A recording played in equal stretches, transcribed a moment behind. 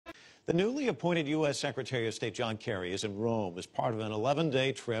The newly appointed U.S. Secretary of State John Kerry is in Rome as part of an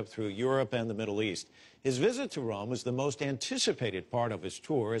 11-day trip through Europe and the Middle East. His visit to Rome is the most anticipated part of his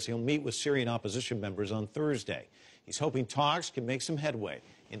tour, as he'll meet with Syrian opposition members on Thursday. He's hoping talks can make some headway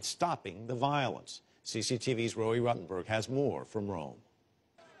in stopping the violence. CCTV's Roee Ruttenberg has more from Rome.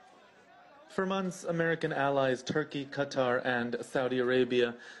 For months, American allies Turkey, Qatar, and Saudi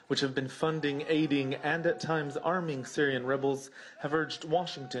Arabia, which have been funding, aiding, and at times arming Syrian rebels, have urged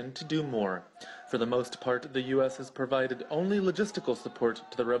Washington to do more. For the most part, the U.S. has provided only logistical support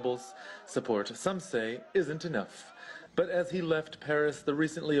to the rebels. Support, some say, isn't enough. But as he left Paris, the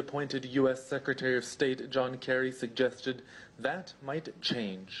recently appointed U.S. Secretary of State John Kerry suggested that might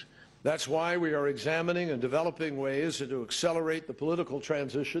change. That's why we are examining and developing ways to accelerate the political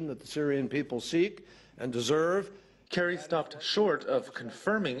transition that the Syrian people seek and deserve. Kerry stopped short of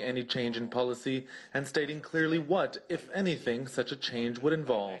confirming any change in policy and stating clearly what, if anything, such a change would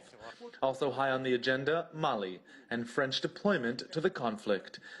involve. Also high on the agenda, Mali and French deployment to the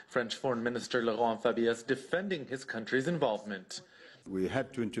conflict. French Foreign Minister Laurent Fabius defending his country's involvement. We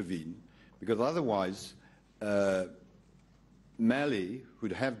had to intervene because otherwise Mali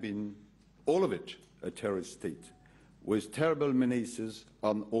would have been, all of it, a terrorist state, with terrible menaces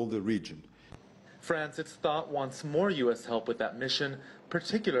on all the region. France, it's thought, wants more U.S. help with that mission,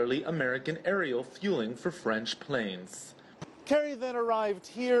 particularly American aerial fueling for French planes. Kerry then arrived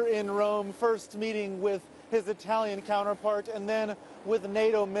here in Rome, first meeting with his Italian counterpart and then with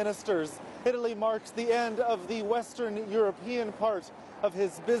NATO ministers. Italy marks the end of the Western European part of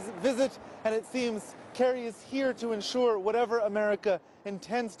his visit, and it seems Kerry is here to ensure whatever America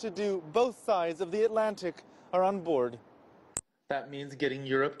intends to do, both sides of the Atlantic are on board. That means getting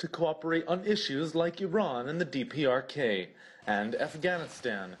Europe to cooperate on issues like Iran and the DPRK, and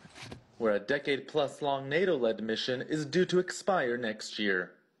Afghanistan, where a decade-plus-long NATO-led mission is due to expire next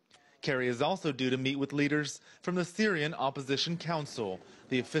year. Kerry is also due to meet with leaders from the Syrian Opposition Council,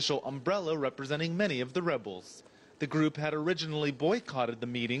 the official umbrella representing many of the rebels. The group had originally boycotted the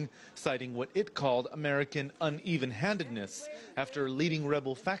meeting, citing what it called American uneven-handedness after a leading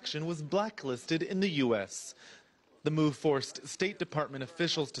rebel faction was blacklisted in the U.S. The move forced State Department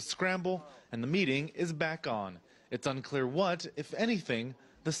officials to scramble, and the meeting is back on. It's unclear what, if anything,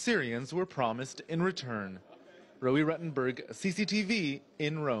 the Syrians were promised in return. Roee Ruttenberg, CCTV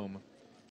in Rome.